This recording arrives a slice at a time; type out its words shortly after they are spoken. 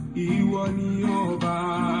ìwọ ni ọba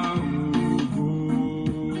ògo,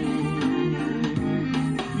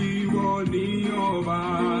 ìwọ ni ọba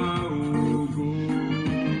ògo,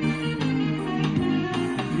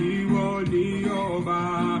 ìwọ ni ọba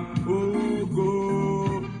ògo,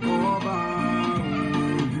 ọba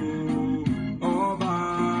ògo, ọba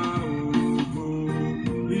ògo,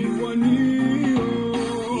 ìwọ ni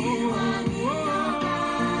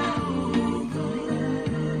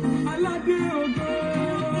aládé ògo.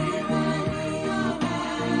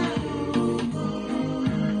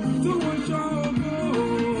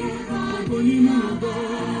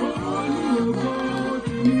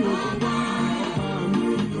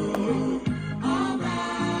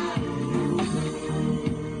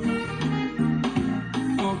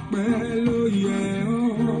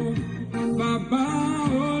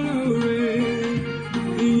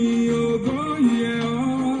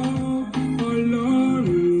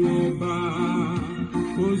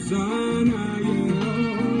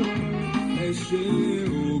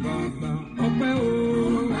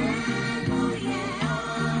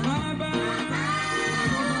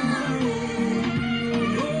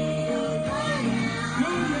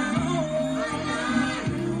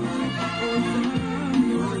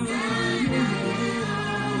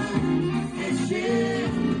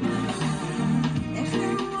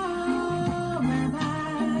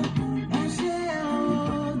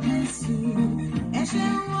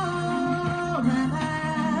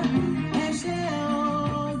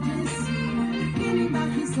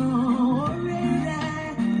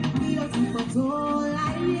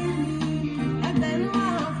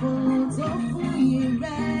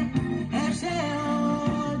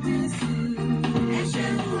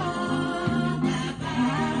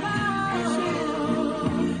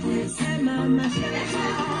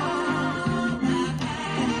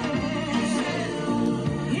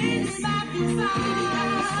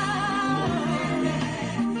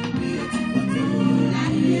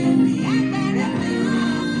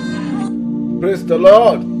 Praise the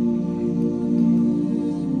Lord.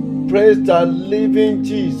 Praise the living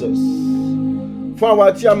Jesus. Fún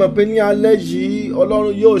àwa tí a mọ̀ pé ní alẹ́ yìí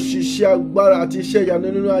Ọlọ́run yóò ṣiṣẹ́ agbára àti iṣẹ́ ìyanu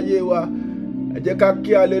nínú ayé wa. Ẹ jẹ́ ká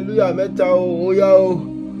kí hallelujah mẹ́ta o, ó yá o.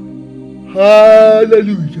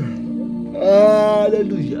 Hallelujah.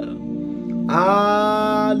 Hallelujah.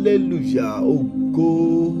 Hallelujah. Ògo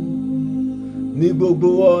ní gbogbo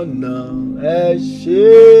ọ̀nà ẹ ṣé.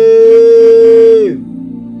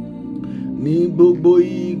 Ní gbogbo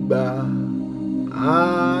ìgbà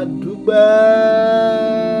a dúpẹ́,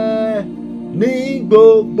 ní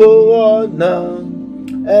gbogbo ọ̀nà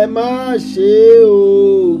ẹ má ṣe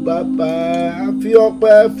o bàbá, a fi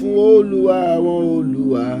ọpẹ́ fún Olúwa àwọn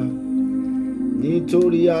olúwa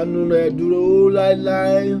nítorí àánú rẹ̀ dúró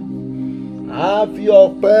láéláé. A fi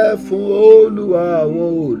ọpẹ́ fún Olúwa àwọn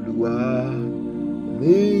olúwa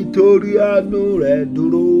nítorí àánú rẹ̀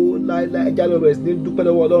dúró láéláé. Ẹ jálọ bẹ̀rẹ̀ sí ní dúpẹ́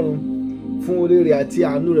lọ́wọ́ Ọlọ́run fún oore rẹ̀ àti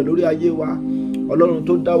àánú rẹ̀ lórí ayé wa. Ọlọ́run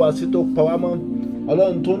tó dá wa sí, tó pa wá mọ́,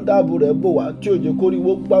 Ọlọ́run tó ń dáàbò rẹ̀ bò wá, tí ò jẹ́ kó rí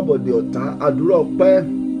wó gbàbọ̀dẹ̀ ọ̀tá. Àdúrà ọpẹ́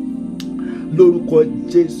lórúkọ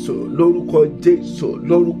Jésù, lórúkọ Jésù,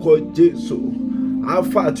 lórúkọ Jésù.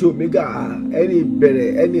 Alpha àti Omega, ẹni ìbẹ̀rẹ̀,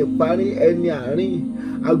 ẹni ìparí, ẹni àárín.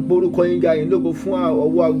 Agbórúkọ yín ga, yín lógo fún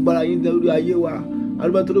ọwọ́ agbára yín lórí ayé wa.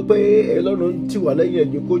 Àdúgbò tó pé Ọlọ́run ń tì wá lẹ́yìn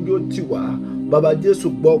ẹ̀jẹ̀ kójú ó tì wá. Bàbá Jésù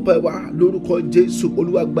gbọ́ ọpẹ́ wa lórúkọ Jésù.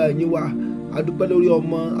 Olúwa gba ẹ̀yìn wa. Adúpẹ́ lórí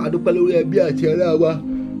ọmọ, adúpẹ́ lórí ẹbí àti ará wa.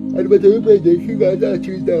 Adúpẹ́ tó wípé èdè kíkà láti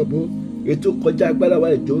ìdààmú ètò kọjá agbára wa,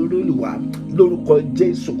 ìjọ olólù wa lórúkọ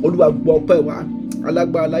Jésù. Olúwa gbọ́ ọpẹ́ wa.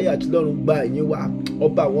 Alágbára láyé àti lọ́run gba ẹ̀yìn wa.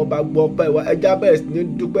 Ọba àwọn ọba gbọ́ ọpẹ́ wa. Ẹja bẹ̀rẹ̀ sí ní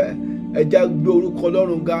dúpẹ́. Ẹja gbé orúkọ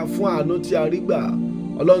Ọlọ́run ga fún àánú tí a rí gbà.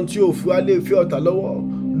 Ọlọ́run tí ò fi wá lè fi ọ̀tá lọ́wọ́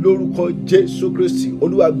lórúkọ Jésù Kristi.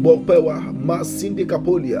 Olúwa gbọ́ ọpẹ́ wa. Masindi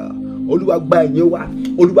Kapolia. Olúwa gba ẹ̀yìn wa.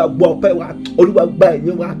 Olúwa gbọ́ ọpẹ́ wa. Olúwa gba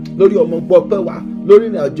ẹ̀yìn wa. Lórí ọmọ gbọ́ ọpẹ́ wa. Lórí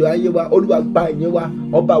ìrìn àjò ayé wa. Olúwa gba ẹ̀yìn wa.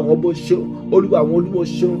 Ọba àwọn bó ṣeun. Olúwa àwọn olúwo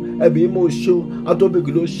ṣeun. Ẹbí mo ṣeun.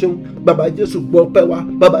 Atóbìgì ló ṣeun. Bàbá Jésù gbọ́ ọpẹ́ wa.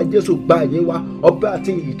 Bàbá Jésù gba ẹ̀yìn wa. Ọpẹ́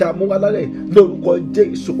àti ìyìtà mú wa lálẹ́ lórúkọ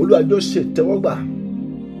Jésù. Olúwa yóò ṣe tẹ́wọ́gbà.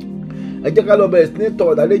 Ẹ jẹ́ ká lọ bẹ̀rẹ̀ sí ní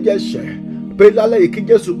tọrọ ìdáríjì ẹ̀ṣẹ̀. Pé lálẹ́ yìí kí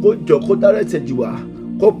Jésù kó jọ kó dárí ẹ̀ṣẹ̀ jì wá.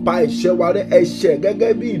 Kó pa ẹ̀ṣẹ̀ wa rẹ́. Ẹ̀ṣẹ̀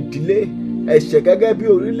gẹ́gẹ́ bí ìdílé, ẹ̀ṣẹ̀ gẹ́gẹ́ bí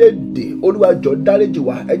orílẹ̀-èdè. Olúwa jọ̀ọ́ dáríjì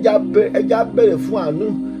wá. Ẹja bẹ̀rẹ̀ fún àánú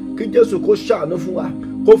kí Jésù kó ṣàánú fún wa,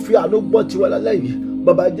 kó fi àánú gbọ́ tiwa lálẹ́ yìí.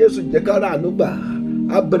 Bàbá Jésù jẹ́ ká ra àánú gbà.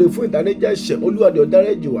 A bẹ̀rẹ̀ fún ìdáríjì ẹ̀ṣẹ̀. Olúwa jọ̀ọ́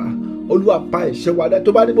dáríjì wá. Olúwa pa ẹ̀ṣẹ̀ wa rẹ́.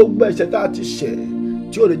 Tó bá ní gbogbo ẹ̀ṣẹ̀ tá a ti ṣẹ̀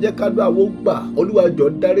tí ò lè jẹ́ ká dúà wó gbà, Olúwa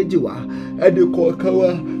jọ̀ọ́ dáríjì wá. Ẹnì kọ̀ọ̀kan wa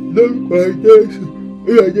lórúkọ Jésù.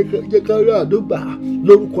 Jẹ́ ká rí àánú gbà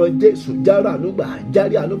lórúkọ Jésù. Járí àánú gbà,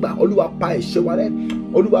 járí àánú gbà. Olúwa pa ẹ̀ṣẹ̀ wa rẹ́.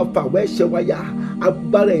 olúwa fàwọ́ ẹ̀ṣẹ̀ wa ya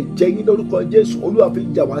agbára ẹ̀jẹ̀ yín lórúkọ Jésù olúwa fi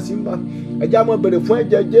jà wá sí mọ́ ẹ̀jẹ̀ á máa bèrè fún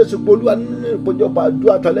ẹ̀jẹ̀ Jésù pé olúwa nínú ìpéjọpọ̀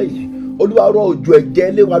àdúrà tọ́lẹ̀ yìí olúwa rọ òjò ẹ̀jẹ̀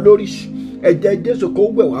lé wa lórí ẹ̀jẹ̀ Jésù kó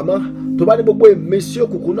wẹ̀ wá mọ́ tó bá ní gbogbo ìmísí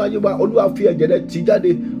òkùnkùn náà yé wa olúwa fi ẹ̀jẹ̀ rẹ̀ tì jáde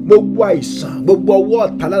gbogbo àìsàn gbogbo ọwọ́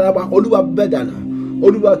ọ̀tá lára wa olúwa bẹ́ dànù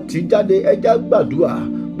olúwa tì jáde ẹ̀jẹ̀ gbàdúrà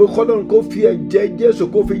pé kọ́lọ́run kó fi ẹ̀jẹ̀ Jésù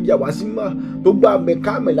kó fi yà wá sí mọ́ gbogbo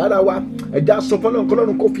àmì lára wa ẹ̀jẹ̀ sọ fọ́lọ́run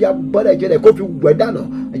kọ́lọ́run kó fi agbára ẹ̀jẹ̀ rẹ̀ kó fi wẹ̀ dànù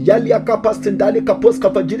yálì akapa stendali kapos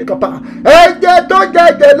kafajiri kapa ẹ̀jẹ̀ tó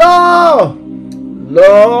jẹ̀jẹ̀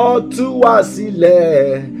lọ tú wá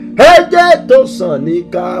sílẹ̀ ẹ̀jẹ̀ tó sàn ní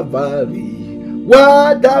Calvary wá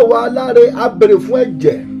dá wa láre a béèrè fún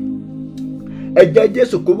ẹ̀jẹ̀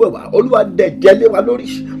Jésù kó wẹ̀ wá olúwa dẹ̀jẹ̀ lé wa lórí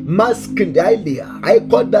maskindailia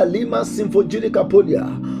àìkọ́dà lima sinfojiri kapolia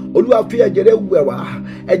olúwa fi ẹ̀jẹ̀ rẹ̀ wẹ̀ wá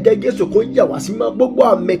ẹ̀jẹ̀ Jésù kó yà wá sí mọ́ gbogbo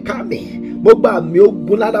àmì kámi gbogbo àmì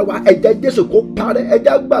ogun lára wa ẹ̀jẹ̀ Jésù kó parẹ́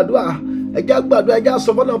ẹ̀jẹ̀ gbàdúrà ẹ̀jẹ̀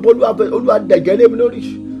sọ fọ́nà olúwa dẹ̀jẹ̀ lé mi lórí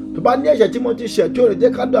tó bá ní ẹ̀ṣẹ̀ tí mo ti ṣẹ̀ tí ò ní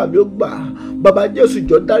jẹ́ ká dùn àmì ó gbà bàbá Jésù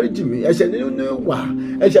jọ dáríjì mi ẹ̀ṣẹ̀ nínú ìwà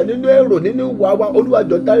ẹ̀ṣẹ̀ nínú èrò nínú ìwà wa olúwa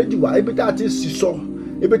jọ dáríjì wa ibi tá a ti sì sọ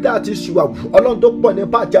ibi tá a ti ṣùwà ọlọ́run tó pọ̀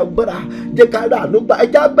nípa àti agbára jẹ́ ká rà àánú gbà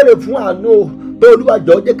ẹ̀jẹ̀ á bẹ̀rẹ̀ fún àánú pé olúwa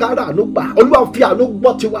jọ jẹ́ ká rà àánú gbà olúwa fi àánú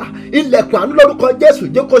gbọ́ tiwa ilẹ̀kùn àánú lórúkọ Jésù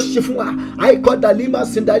jẹ́ kó ṣí fún wa àìkọ́dà lima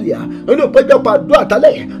sindalia nínú ìpéjọpọ̀ àdúrà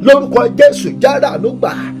tálẹ̀ lórúkọ Jésù já rà àánú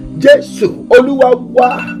gbà Jésù olúwa wa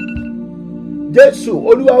Jésù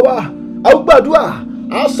olúwa wa àwọn gbàdúrà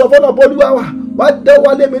à sọ fọ́nà bọ́ olúwa wa wá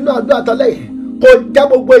dáwọ́lé mi náà àdúrà tálẹ̀ kó já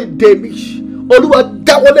gbogbo ìdè mi olúwa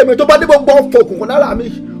dáwọ́lé mi tó bá dé gbogbo ọ̀fọ̀ òkùnkùn lára mi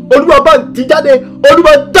olúwa bá ń ti jáde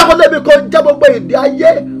olúwa dáwọ́lé mi kó já gbogbo ìdè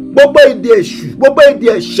ayé gbogbo ìdè èṣù gbogbo ìdè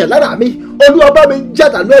ẹ̀ṣẹ̀ lára mi olúwa bá mi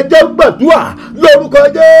jádànù ẹ̀jẹ̀ gbàdúrà lórúkọ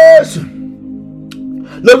Jésù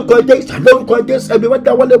lórúkọ Jésù ẹ̀mí wọn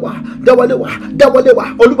dáwọ́lé wa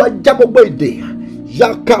olúwa já gbogbo ìdè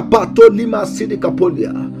yakapato lima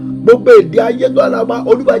sidikapolia gbogbo ìdè ayé lára wa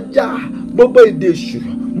olúwa já gbogbo ìdè èṣù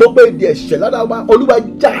gbogbo ìdè ẹ̀ṣẹ̀ lára wa olúwa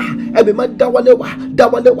já ẹ̀mí máa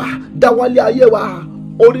dáwọ́lé ayé wa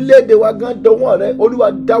orílẹ̀-èdè wa gan dọwọ́ rẹ olúwa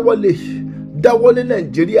dáwọ́lé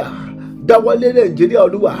Nàìjíríà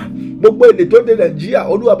olúwa gbogbo èdè tó dé Nàìjíríà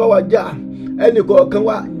olúwa bá wa já ẹnì kọ̀ọ̀kan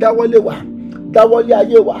wa dáwọ́lé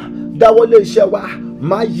ayé wa dáwọ́lé iṣẹ́ wa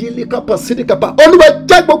máa yí líkápá sídìkápá olúwa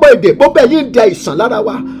já gbogbo èdè gbogbo ẹ̀yin ìdè àìsàn lára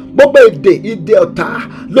wa gbogbo ìdè ọ̀tá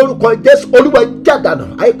lórúkọ Jésù olúwa jádànù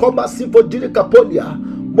àìkọ́ máa sí fojúrí kapolia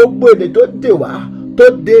gbogbo èdè tó dè wá tó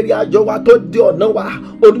dé ìrìn àjò wa tó dé ọ̀nà wa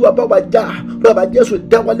olúwa bá wa já bàbá Jésù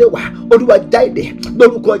dáwọ́lé wa olúwa já ìdè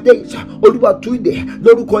lórúkọ Jésù olúwa tú ìdè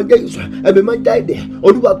lórúkọ Jésù ẹ̀mí máa já ìdè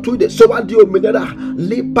olúwa tú ìdè sọ wá di òmìnira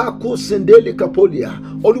lípákó sèndélì kapolia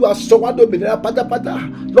olúwa sọ wá di òmìnira pátápátá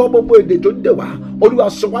lọ́wọ́ gbogbo èdè tó dè wá olúwa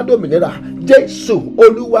sọ wá di òmìnira Jésù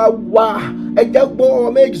olúwa wa ẹ jẹ́ gbọ́ ọmọ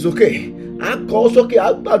méjì sókè akọ sókè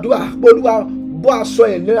àgbàdua olúwa bọ́ aṣọ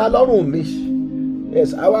ìnira lọ́rùn mi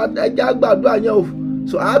yes àwa ẹjẹ àgbàdua yẹn o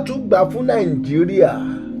so a tún gbà fún Nàìjíríà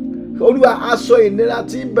olúwa aṣọ ìnira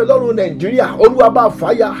tí ń bẹ lọ́rùn Nàìjíríà olúwa bá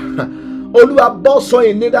fàyà olúwa bọ́ aṣọ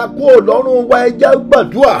ìnira kúrò lọ́rùn wa ẹjẹ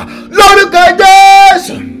àgbàdua lórúkọ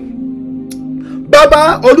Jésù bàbá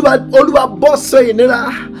olúwa bọ́ aṣọ ìnira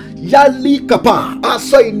yálì kàpá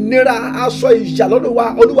aṣọ ìnira aṣọ ìyà lọ́dún wa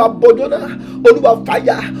olúwa bọ́jọ́ náà olúwa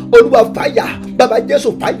fàyà bàbá Jésù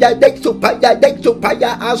fàyà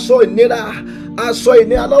aṣọ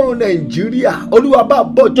ìnira lọ́rùn Nàìjíríà olúwa bá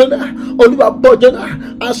bọ́jọ́ náà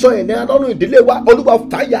aṣọ ìnira lọ́rùn ìdílé wa olúwa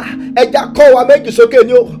fàyà ẹja kọ́ wa méjì sókè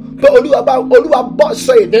ni ó pé olúwa bọ́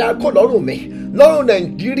aṣọ ìnira kó lọ́rùn mi lọ́rùn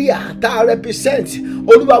Nàìjíríà tá a represent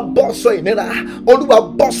olúwa bọ́ aṣọ ìnira olúwa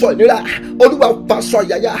fàṣọ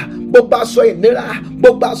yàyà gbogbo aṣọ ìnira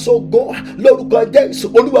gbogbo aṣọ ogun lórúkọ Jésù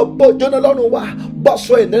olúwa bọ́jọ́ náà lọ́rùn wa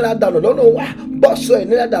bọ́ṣọ ìnira dànù lọ́rùn wa bọ́ṣọ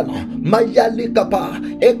ìnira dànù mayali kapa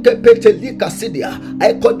ekepeteli kasidia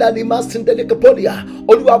aikodali masindeli kapolia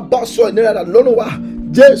olúwa bọ́ṣọ ìnira dànù lọ́rùn wa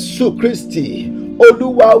Jésù Kristi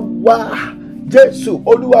olúwa wa Jésù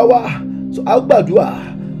olúwa wa so àgbàdua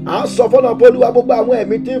à ń sọ fọ́nà pé olúwa gbogbo àwọn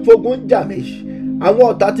ẹ̀mí tí ń fogun jà mí àwọn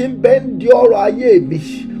ọ̀tá tí ń bẹ ń di ọ̀rọ̀ ayé mi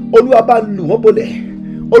olúwa bá ń lù wọ́n bolẹ̀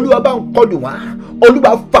olúwa bá ń kọlù wọ́n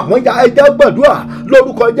olúwa fà wọ́n ya ẹja gbàdúrà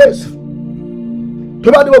lórúkọ Jésù tó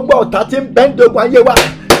bá ní gbogbo ọ̀tá tí ń bẹ ń di ogun ayé wa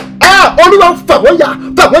olúwa fà wọ́n ya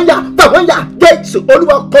Jésù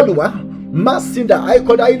olúwa kọlù wọ́n má sinda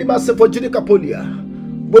àìkọ́dá ilé má ṣe fojú ní kapolia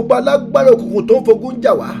gbogbo alágbára òkùnkùn tó ń fogun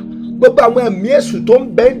jà wá gbogbo àwọn ẹ̀mí èṣù tó ń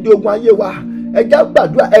bẹ ń di ogun ayé wa ẹja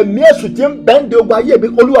gbàdúrà ẹ̀mí èṣù tí ń bẹ ń di ogun ayé mi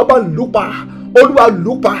olúwa bá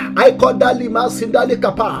lùpa àìkọ́dálì má sí dálé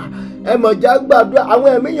kápá ẹ̀mọ̀já gbàdúrà àwọn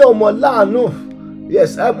ẹ̀mí yẹn ò mọ̀ láàánú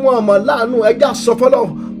yes wọn àmọ́ láàánú ẹjẹ́ àsọfọ́lọ́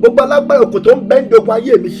gbogbo alágbára òkú tó ń bẹ́ ń dogun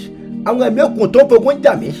ayé mi àwọn ẹ̀mí òkun tó ń fogun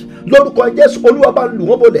jà mí lórúkọ Jésù Olúwa bá lù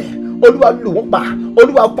wọ́n bolẹ̀ Olúwa lù wọ́n pa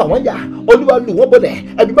Olúwa fà wọ́n yà Olúwa lù wọ́n bolẹ̀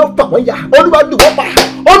ẹ̀mí bá fà wọ́n yà Olúwa lù wọ́n pa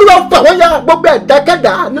Olúwa fà wọ́n yà gbogbo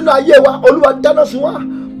ẹ̀dákẹ́dá nínú ayé wa Olúwa dáná sun wa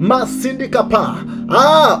máa síndíkàpá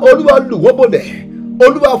Olúwa lù wọ́n bolẹ̀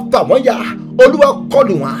Olúwa fà wọ́n yà Olúwa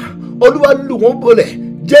kọlù wọn Olúwa lù wọ́n bolẹ̀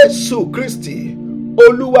Jésù Kristi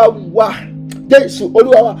Olúwa wa Jésù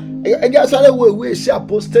Olúwa wa ẹjẹ́ sáré wo ìwé Iṣẹ́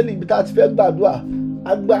Àpọ́stélì ibi tá a ti fẹ́ gbàdúrà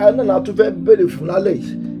agbára náà la tún fẹ́ béèrè fún lálẹ́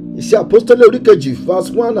yìí Iṣẹ́ Àpọ́stélì orí kejì verse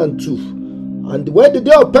 1 and 2. And when the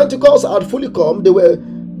day of Pentecost had fully come, they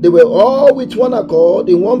were all with one accord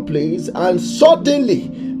in one place, and suddenly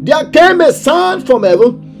there came a sound from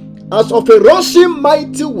heaven as of a rushing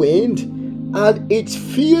mighty wind, and it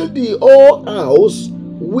filled the whole house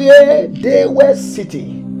where they were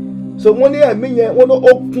sitting. So wọ́n ní ẹ̀mí yẹn wọ́n ló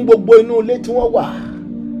kún gbogbo inú ilé tí wọ́n wà.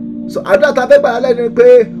 So àdúrà tá a fẹ́ gbà lẹ́nu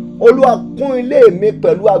pé Olúwa kún ilé mi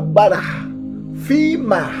pẹ̀lú agbára. Fill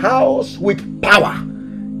my house with power.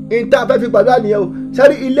 Ìta fẹ́ fi gbàdúrà nìyẹn o.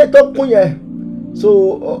 Sẹ́rí ilé tó kún yẹn. So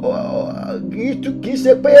kì í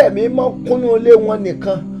ṣe pé ẹ̀mí mọ́ kúnnú ilé wọn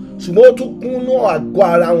nìkan. Ṣùgbọ́n ó tún kúnnú àgọ́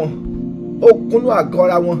ara wọn. Ó kúnnú àgọ́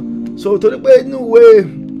ara wọn. So torí pé inú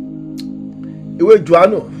ìwé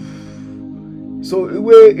Jòhánù. So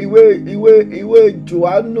ìwé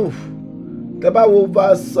Jòhánù. Tẹ́ bá wo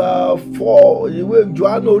verse 4 ìwé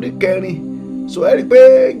Jòhánù orí 4. So ẹ rí pé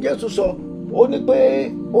Jésù sọ ó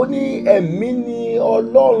ní ẹ̀mí ni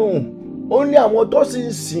Ọlọ́run ó ní àwọn tó sì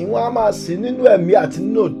ń sìn wọ́n á máa sìn nínú ẹ̀mí àti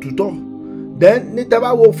nínú òtítọ́. Then ní tẹ́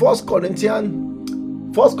bá wo 1 Corinthians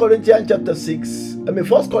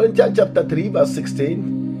chapter 3 verse 16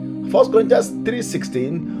 1 Corinthians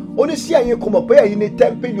 3:16 ó ní sí ẹ̀yin kò mọ̀ pé ẹ̀yin ni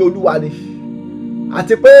tẹ́ḿpìlì Olúwa ni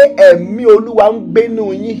àti pé ẹ̀mí Olúwa ń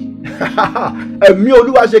gbénú yín ẹ̀mí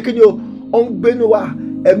Olúwa ṣe kí ni o ó ń gbénú wa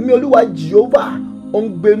ẹ̀mí Olúwa Jehovah ó ń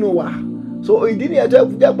gbénú wa. So ìdí nìyẹn tó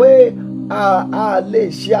jẹ́ pé a lè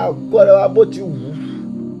ṣe àgọ́ ara wa bó ti wù ú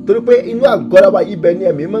torí pé inú àgọ́ ara wa ibẹ̀ ni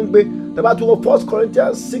ẹ̀mí máa ń gbé. Tẹ́bá tún wọ 1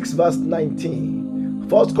 Corinthians 6 verse 19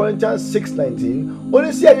 1 Corinthians 6:19 ó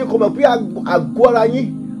ní sí ẹ̀yin kò mọ̀ pé àgọ́ ara yín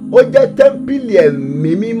ó jẹ́ tẹ́ḿpìlì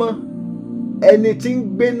ẹ̀mí mímọ́ ẹni tí ń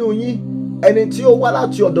gbénú yín ẹni tí ó wá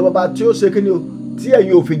láti ọ̀dọ̀ bàbá tí ó ṣe kí ni o tí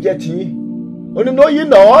ẹ̀yin ò fi jẹ́ tiyín. Ó ní know ye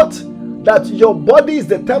not that your body is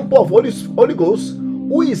the temple of Holy Ghost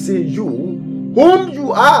who is in you, whom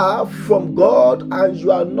you are from God, and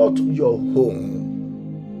you are not your own.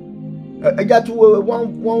 Ẹ já tún wo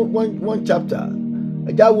one chapter.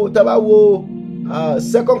 Ẹ já wo tá bá wo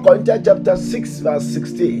 2 Corinthians chapter 6 verse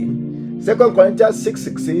 16. 2 Corinthians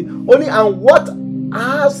 6:16. Only and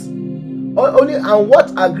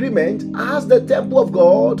what agreement has the temple of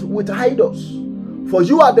God with idols? For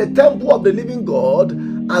you are the temple of the living God,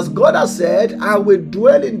 as God has said, I will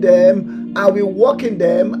dwell in them, I will walk in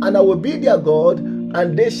them, and I will be their God,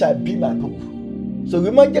 and they shall be my people. So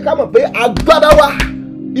we must jẹ́ ká mọ̀ pé agbára wa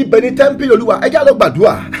ibẹ̀ ni tẹ́ḿpìlì Olúwa. Ẹ jẹ́ lọ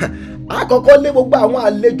gbàdúrà. Àkọ́kọ́ lé gbogbo àwọn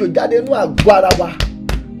àlejò jáde nínú àgọ́ ara wa,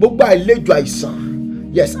 gbogbo àlejò àìsàn.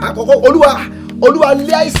 Yes, àkọ́kọ́ Olúwa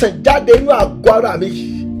lé àìsàn jáde nínú àgọ́ ara mi.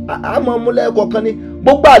 Àmọ́ múlẹ̀ kọ̀ọ̀kan ni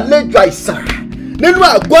gbogbo àlejò àìsàn nínú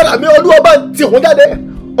àgọ́ ara mi Olúwa bá ń tì wọ́n jáde.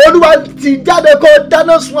 Olúwa ti jáde kó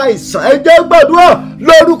dáná sun àìsàn. Ẹ jẹ́ gbàdúrà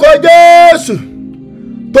lórúkọ Jésù.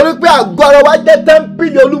 Torí pé àgọ́ ara wa jẹ́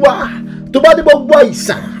tẹ́ḿpìlì Olúwa. Tó bá ní gbogbo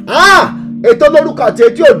àìsàn ètò lórúkọ àti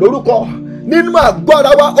ètò olórúkọ nínú àgọ́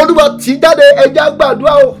ara wa Olúwa ti jáde. Ẹ jẹ́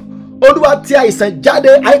gbàdúrà o. Olúwa ti àìsàn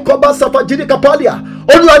jáde. Àìkọ́bá sọfọ jírí kapalia.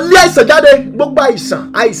 Olúwa lé àìsàn jáde. Gbogbo àìsàn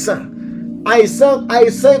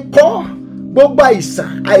kọ́ gbogbo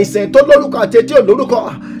àìsàn tó lórúkọ àti ètò olórúkọ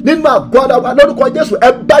nínú àgọ́ ara wa lórúkọ Jésù. Ẹ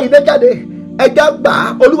bá iná jáde. Ẹ já gbà.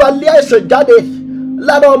 Olúwa lé àìsàn jáde.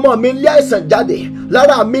 Lára ọmọ mi lé àìsàn jáde.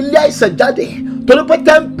 Lára mi lé àìsàn jáde. Torí pé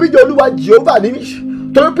tẹ́ḿpìlì Olúwa Jehovah ni mí.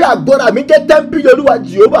 Torí pé àgọ́ ara mi jẹ́ tẹ́ḿpìlì Olúwa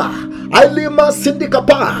Jehovah. Àìlèmọ̀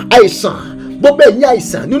síndìkápá àìsàn. Gbogbo ẹ̀yin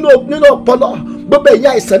àìsàn nínú ọpọlọ. Gbogbo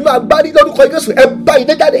ẹ̀yin àìsàn nínú agbárí lórúkọ Jésù. Ẹ bá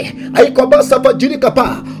iná jáde. Àyíkọ́bá sọfọ jírí kápá.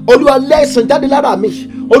 Olúwa lé àìsàn jáde lára mi.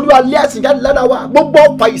 Olúwa lé àìsàn jáde lára wa. Gbogbo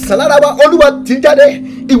ọ̀fà àìsàn lára wa Olúwa ti jáde.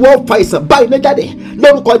 Ìwọ ọ̀fà àìsàn bá iná jáde.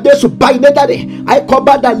 Lórúkọ Jésù bá iná jáde.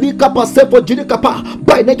 Àyíkọ́bá dàlí kápá sọfọ jírí kápá.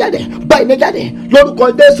 Bá iná jáde. Bá iná jáde. Lórúkọ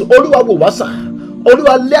Jésù Olúwa wò wá sàn.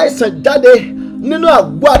 Olúwa lé àìsàn jáde nínú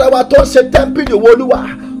àgọ́ ara wa tó ń ṣe tẹ́ḿpìlì wo Olúwa.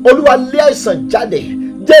 Olúwa lé àìsàn jáde.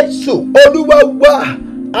 Jésù Olúwa wá.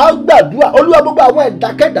 A gbàdúrà Olúwa gbogbo àwọn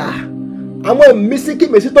ẹ̀dákẹ́dá àwọn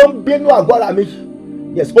ìmísíkìmísí tó ń bínú àgọ́ ara mi.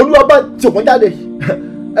 Yes, Olúwa bá tì wọ́n jáde.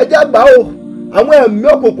 Ẹ jẹ́ gbà o. Àwọn ẹ̀mí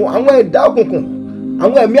òkùnkùn, àwọn ẹ̀dá òkùnkùn,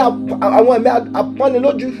 àwọn ẹ̀mí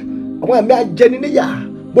apọ́nilójú àwọn ẹ̀mí ajẹniníyà,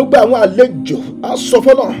 gbogbo àwọn àlejò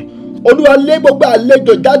asọ̀fọ́nà, Olúwa lé gbogbo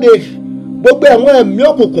àlejò jáde, gbogbo àwọn ẹ̀mí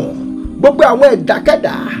òkùnkùn, gbogbo àwọn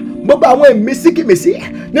ẹ̀dákẹ́dá, gbogbo àwọn ìmísíkìmísí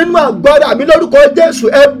nínú àgọ́ra mi lórúkọ Jésù,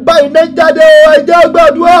 ẹ bá iná jáde, ẹ jẹ́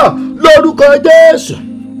gbàdúrà lórúkọ Jésù.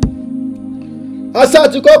 Àṣà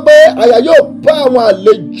ti kọ́ pé àyà yóò bá àwọn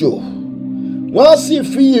àlejò, wọ́n sì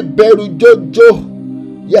fi ìbẹ̀rù jòjò,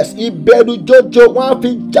 ìbẹ̀rù jòjò wọ́n fi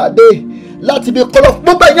jáde láti bí kọ́lọ́.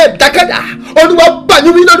 Gbogbo ẹ̀yin ẹ̀dákẹ́dá, Olúwa bá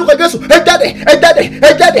yín wí lórúkọ Jésù, ẹ jáde, ẹ jáde,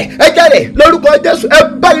 ẹ jáde, ẹ jáde lórúkọ Jésù, ẹ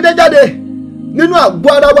bá iná jáde nínú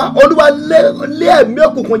àgọ́ ara wa. Olúwa lé ẹ̀mí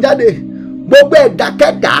òkùnkùn jáde, gbogbo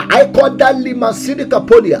ẹ̀dákẹ́dá àìkọ́dá lima síríkà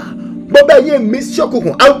pọ́lìà, gbogbo ẹ̀yin ìmísí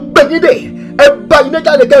òkùnkùn àgbẹ̀yìndé, ẹ bá iná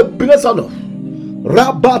jáde kẹ́ ẹ bínú sọnù.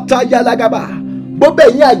 Rabata yalagaba, gbogbo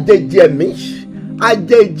ẹ̀yin àjèjì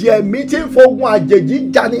ẹ̀mí tí ń fogun àjèjì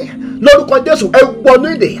jani lórúkọ Jésù, ẹ wọnú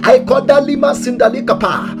ìdè àìkọ́dá lima síndálì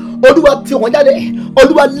kapa. Olúwa tì wọ́n jáde,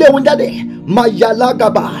 Olúwa lé wọn jáde.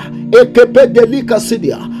 Mayalagaba ekepedelika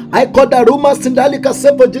sidia àìkọ́dá roma síndálìkà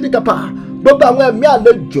sẹ́fọ̀jìnìkàpá. Gbogbo àwọn ẹ̀mí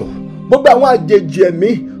àlejò, gbogbo àwọn àjèjì ẹ̀mí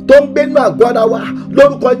tó ń gbénú àgọ́ ara wa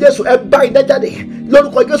lórúkọ Jésù, ẹ bá iná jáde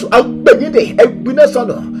lórúkọ Jésù, àgbẹ̀yìndè ẹ gbiná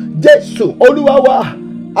sọnù. Jésù Olúwa wa,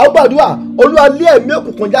 àgbàdua, Olúwa lé ẹ̀mí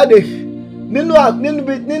òkùnkùn jáde nínú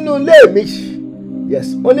ilé mi.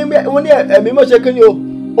 Wọ́n ní ẹ̀mí mọ́ ṣe kí ni o,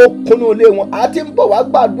 ó kúnnú ilé wọn. A ti ń bọ̀ wá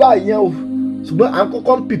gbàdúrà yẹn o, ṣùgbọ́n à ń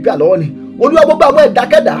kọ́kọ́ ń pìpì àlọ́wọ́ ni. Olúwa gbogbo àwọn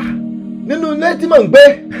ẹ̀dákẹ́dá nínú ilé tí mò ń gbé,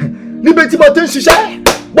 níbi tí mo ti ń ṣiṣẹ́,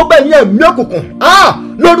 gbogbo ẹ̀yin ẹ̀mí òkùnkùn,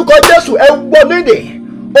 lórúkọ Jésù ẹ wọnú ìdè.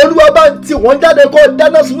 Olúwa bá ń tì wọ́n jáde kó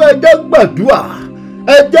dáná sínú, ẹ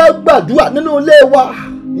jẹ́ gbàdúrà nínú ilé wa.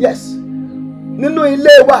 Nínú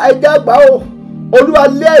ilé wa ẹ jẹ́ gbà o. Olúwa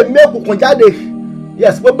lé ẹ̀mí òkùnkùn jáde.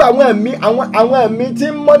 Gbogbo àwọn ẹ̀mí tí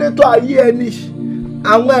ń mọ́nítọ̀ ayé ẹni,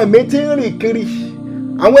 àwọn ẹ̀mí tí ń rìn kiri,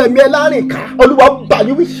 àwọn ẹ̀mí ẹlárìnká, Olúwa bá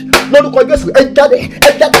yín wí lórúkọ Jésù, ẹ jáde, ẹ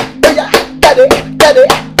jáde, ẹ jáde, jáde,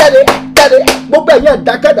 jáde, jáde. Gbogbo ẹ̀yin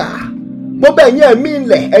ẹ̀dákẹ́dá, gbogbo ẹ̀yin ẹ̀mí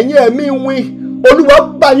ilẹ̀, ẹ̀yin ẹ̀mí wín, Olúwa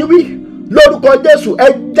bá yín wí lórúkọ Jésù, ẹ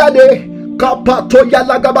jáde. Kápátó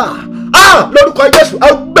yálágábà, lórúkọ Jésù,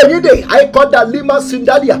 àgbẹ̀yìndè àìkọ́dà lima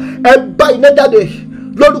sindalia, ẹ bá iná jáde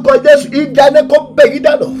lórúkọ Jésù. Ìdáná kó bẹ̀yìn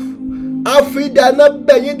dànù, àfìdáná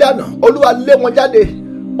bẹ̀yìn dànù. Olúwa lé wọn jáde,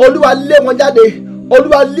 Olúwa lé wọn jáde,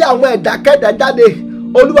 Olúwa lé àwọn ẹ̀dákẹ́dá jáde,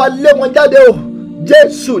 Olúwa lé wọn jáde o.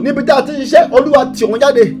 Jésù, níbi tá a ti ṣiṣẹ́, Olúwa tì wọ́n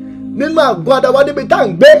jáde nínú àgọ́ ara wa, níbi tá à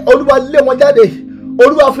ń gbé, Olúwa lé wọn jáde,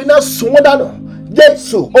 Olúwa fi iná sun wọ́n dànù.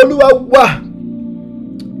 Jésù Olúwa wa,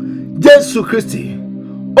 Jésù Kristi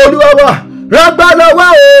Olúwa wa, rágbára wá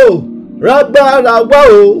o, rágbára wá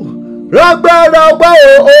o, rágbára wá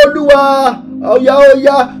o, Olúwa ọ̀yà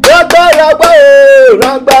ọ̀yà, rágbára wá o,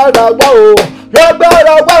 rágbára wá o,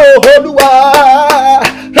 rágbára wá o, Olúwa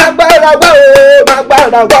rágbára wá o,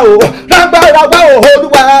 rágbára wá o, rágbára wá o,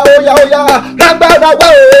 Olúwa ọ̀yà ọ̀yà, rágbára wá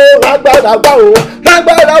o, rágbára wá o,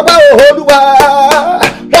 rágbára wá o, Olúwa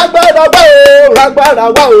rágbára wá o, rágbára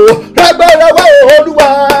wá o, rágbára wá o, Olúwa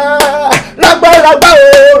lágbára wá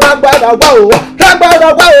o, lágbára wá o, lágbára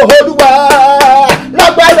wá o, Olúwa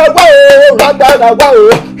lágbára wá o, lágbára wá o,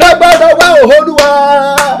 lágbára wá o, Olúwa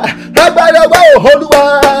lágbára wá o, Olúwa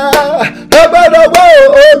lágbára wá o,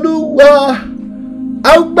 Olúwa.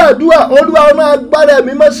 A ń gbàdúrà, Olúwa rán agbára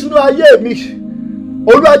ẹ̀mí mọ́ sínú ayé mi.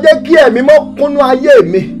 Olúwa jẹ́ kí ẹ̀mí mọ́ kúnnú ayé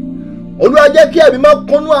mi. Olúwa jẹ́ kí ẹ̀mí mọ́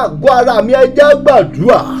kúnnú àgọ́ ara mi. Ẹ jẹ́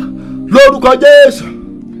gbàdúrà lórúkọ Jésù.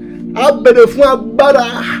 A bèrè fún agbára.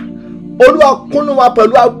 Olúwa kúnnú wa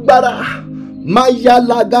pẹ̀lú agbára.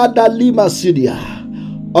 Mayalagada lima sidia.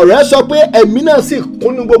 Ọ̀rẹ́ sọ pé ẹ̀mí náà sì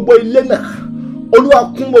kúnnú gbogbo ilé náà. Olúwa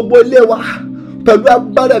kún gbogbo ilé wa pẹ̀lú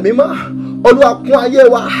agbára mímọ́. Olúwa kún ayé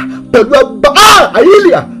wa pẹ̀lú agbára.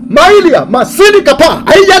 Àyílíà, máìlíà, màsíní kapa,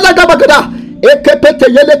 àyíyálagabagada, ekepete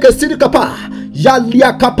yeleke síní kapa, yàlíà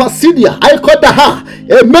kapa síníà, àyíkọ́dà ha,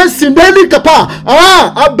 èmẹ́sìndẹ́lì kapa.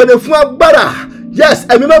 A bèrè fún agbára.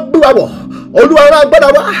 Ẹ̀mí máa gbé wa wọ̀. Olúwa rán agbára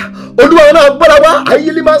wa, Olúwa rán agbára wa,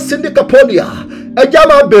 àyílí máa síní kapolia. Ẹjẹ́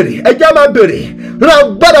máa bèrè, rán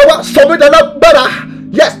agbára wa, sọmídà lágbára.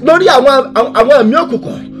 Lórí àwọn ẹ̀mí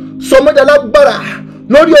òkùnkùn, sọmídà lágbára.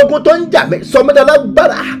 Lórí ogun tó ń jà mí, sọmídà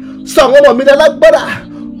lágbára. Sọ àwọn ọmọ mi dà lágbára.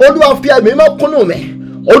 Olúwa fi ẹ̀mí máa kúnnú mi,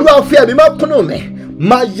 Olúwa fi ẹ̀mí máa kúnnú mi.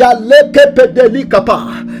 Mayalekepedeli kapa,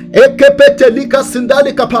 ekepeteli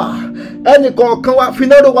kasindali kapa. Ẹnì kọ̀ọ̀kan wa fi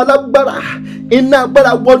náà wà lágbára. Iná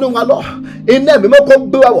agbára wọnú wa lọ. Iná ẹ̀mí máa kó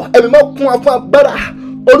gbé wa wọ̀, ẹ̀mí máa kún wa fún agbára.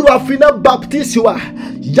 Olúwa fi náà baptisi wa.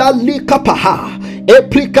 Yali kapaha,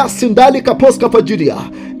 eprika sindali kapos kapa Judea.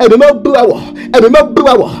 ẹ̀mí máa bí wa wọ̀, ẹ̀mí máa bí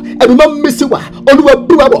wa wọ̀, ẹ̀mí máa mí sí wa, olúwa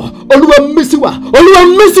bí wa wọ̀, olúwa mí sí wa, olúwa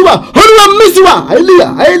mí sí wa, olúwa mí sí wa.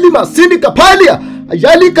 Àìlímà síndíkà pálíà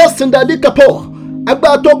àyálíkà síndálíkà pọ̀.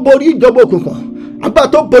 Agbára tó borí ìjọba òkùnkùn, agbára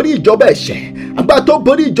tó borí ìjọba ẹ̀ṣẹ̀, agbára tó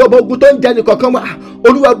borí ìjọba ogun tó ń jẹ ní kankan wa,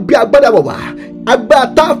 olúwa gbé agbára wọ̀ wá. Agbára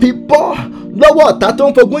tá a fi bọ́ lọ́wọ́ ọ̀tá tó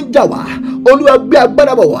ń fogun jà wá, olúwa gbé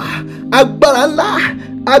agbára wọ̀ wá. Agbára ńlá,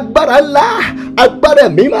 agbára ńlá, agbára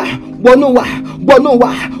ẹ̀mí mímọ́ wọnú wa, wọnú wa,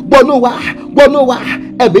 wọnú wa, wọnú wa.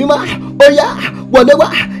 Ẹ̀mí mímọ́ ó yá wọlé wá,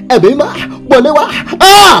 ẹ̀mí mímọ́ wọlé wá,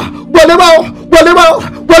 wọlé wá o, wọlé wá o,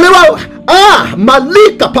 wọlé wá o.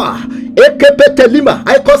 Malikapa ekepetelima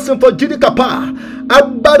aikosinfojidikapa.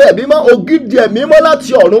 Agbára ẹ̀mí mímọ́, ògidì ẹ̀mí mímọ́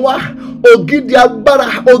láti ọ̀run wá, ògidì agbára,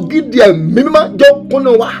 ògidì ẹ̀mí mímọ́ jọ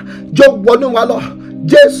kúnnú wa, jọ wọnú wa lọ.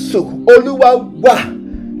 Jésù olúwa wa.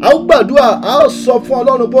 A ó gbàdúrà, a ó sọ fún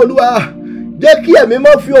ọlọ́run pé olúwa jẹ́ kí ẹ̀mí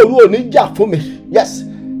mímọ́ fi òru òní jà fún mi. Yes,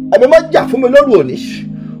 ẹ̀mí mímọ́ jà fún mi lóru òní.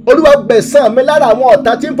 Olúwa gbẹ̀san mi lára àwọn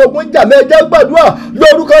ọ̀tá tí ń fogun jà mí. Ẹ jẹ́ gbàdúrà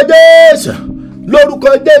lórúkọ Jésù, lórúkọ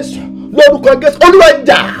Jésù, lórúkọ Jésù. Olúwa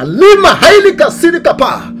jà lima hailika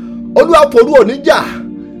sirikapa. Olúwa fòru òní jà.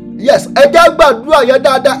 Yes, ẹ jẹ́ gbàdúrà yẹn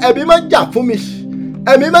dáadáa. Ẹ̀mí mímọ́ jà fún mi,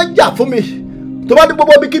 ẹ̀mí mímọ́ jà fún mi. Tó bá ní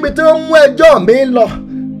gbogbo ibikíbi tí wọ́n mú ẹjọ́ mi lọ,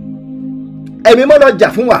 ẹ̀mí mímọ́ lọ jà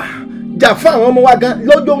fún wa, jà fún àwọn ọmọ wa gan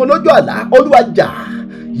lójú àlá. Olúwa jà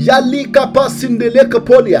yálíkapa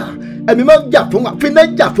síndélékapolia. Ẹ̀mí mímọ́ jà fún wa, fínà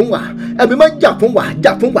jà fún wa, ẹ̀mí mímọ́ jà fún wa,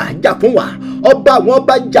 jà fún wa, jà fún wa. Ọba àwọn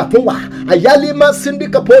ọba jà fún wa, àyálímà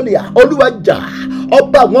síndékapolia. Olúwa jà,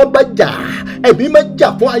 ọba àwọn ọba jà. Ẹ̀mí mímọ́ jà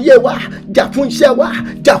fún ayé wa, jà fún iṣẹ́ wa,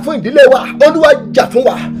 jà fún ìdílé wa. Olúwa jà fún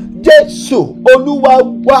wa. Jésù olúwa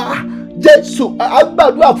wa. Jésù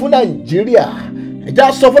agbàdúrà fún Nàìjíríà. Ẹ̀já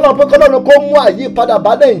sọ fún ọlọ́run pé kọ́lọ́run kó mú àyípadà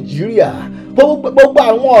bá Nàìjíríà, gbogbo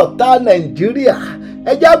àwọn ọ̀tá Nàìjíríà.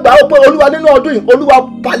 Ẹ̀já gbà ó pé olúwa nínú ọdún yìí, olúwa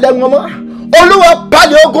palẹ̀ wọn mọ́, olúwa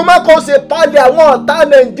palẹ̀ ogun mọ́, kó ṣe palẹ̀ àwọn ọ̀tá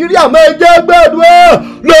Nàìjíríà mọ́. Ẹ jẹ́ gbàdúrà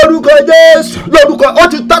lórúkọ Jésù, lórúkọ. Ó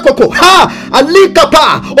ti takoko àlíkàpá.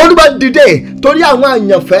 Olúwa dìde torí àwọn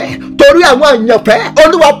àyànfẹ́, torí àwọn àyànfẹ́.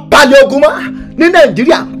 Olúwa palẹ̀ ogun mọ́ ní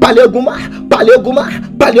Nàìjíríà, palẹ̀ ogun mọ́, palẹ̀ ogun mọ́,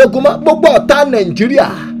 palẹ̀ ogun mọ́. Gbogbo ọ̀tá Nàìjíríà,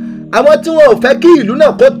 àwọn tí wọn ò fẹ́ kí ìlú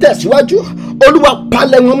náà kó tẹ̀síwájú, olúwa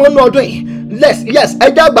palẹ̀ wọn mọ́ ní ọdún yìí. Yes,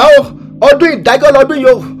 ẹja gbà ó, ọdún ìdájọ́ lọ́dún yìí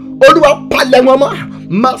o, olúwa palẹ̀ wọn mọ́.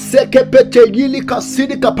 Masekepete yílíkà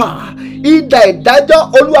sídìkàpá. Idà ìdájọ́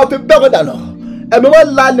olúwa fi bẹ́ wọn dànù. Ẹ̀mí wọn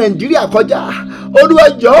la Nàìjíríà kọjá, olúwa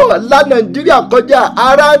jọ̀ọ́ la Nàìjíríà kọjá.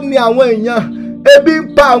 Ara ni àwọn èèyàn, ebi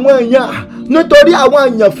ń pa àwọn èèyàn nítorí àwọn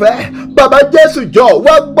àyànfẹ́. Bàbá Jésù jọ̀ọ́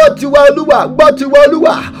wá gbọ́ tiwa olúwa, gbọ́ tiwa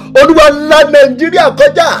olúwa. Olúwa la Nàìjíríà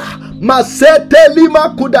kọjá. Màsẹ́tẹ́límà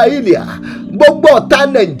kúdà ìlìà. Gbogbo ọ̀tá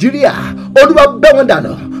Nàìjíríà, olúwa bẹ́ wọn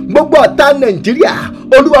dànù. Gbogbo ọ̀tá Nàìjíríà,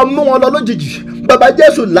 olúwa mú wọn lọ lójijì. Bàbá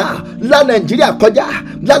Jésù la Nàìjíríà kọjá,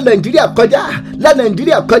 la Nàìjíríà kọjá, la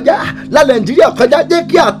Nàìjíríà kọjá, la Nàìjíríà kọjá. Jẹ́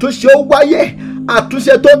kí àtúnṣe ó wáyé,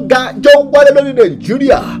 àtúnṣe tó ga jẹ́ ó wáyé lórí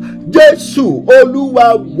Nàìjíríà. Jésù olúwa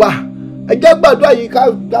wa. Ẹ jẹ́ gbàdúrà yìí ká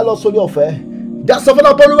lọ sórí ọ̀fẹ́. Jásọ fún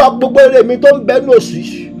ọlọ́pàá olúwa, gbogbo èrè mi tó ń bẹ ní oṣù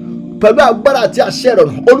yìí pẹ̀lú agbára àti àṣẹ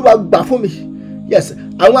ìrọ̀rùn, olúwa gbà fún mi. Yes,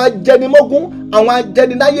 àwọn ajẹnimógún, àwọn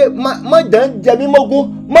ajẹniláyé, má jẹ́ ń jẹ mí mógún,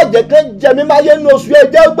 má jẹ́ kán jẹ mí máyé ní oṣù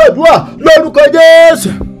yẹn. Jẹ́ gbàdúrà lórúkọ Jésù.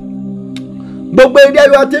 Gbogbo èrè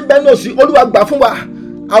ayọ̀ tí ń bẹ ní oṣù yìí, olúwa gbà fún wa.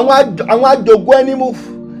 Àwọn àjògùn ẹni mú,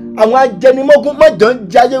 àwọn ajẹnimógún, má jẹ́ ń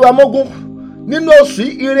jẹ ayé wa mógún nínú oṣù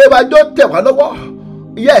yìí. Ire wa jọ tẹ̀ wá lọ́wọ́.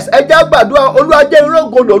 Yes, ẹ jẹ́ gbàdúrà, olúwa jẹ́ n rí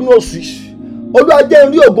ògolo ní oṣù yìí, olúwa jẹ́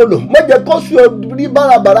n rí ògolo, má jẹ́ kó sùn rí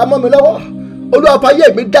bárabàrà mọ́ mi lọ́wọ́. Olúwa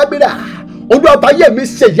fàyè mi dábìrà, olúwa fàyè mi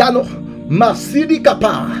ṣèyanu.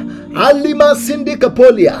 Màsídìkàpá alima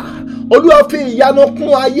síndìkàpọ́lìà. Olúwa fi ìyanu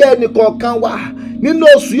kún ayé ẹnìkọ̀ọ̀kan wa nínú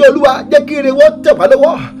oṣù yìí. Olúwa jẹ́ kí ire wọ́n tẹ̀ wá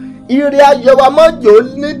lọ́wọ́. Ire ayọ̀ wa má jẹ́ ó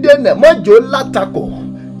ní dènà, má jẹ́ ó látakò.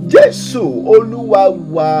 Jésù olúwa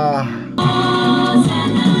wa.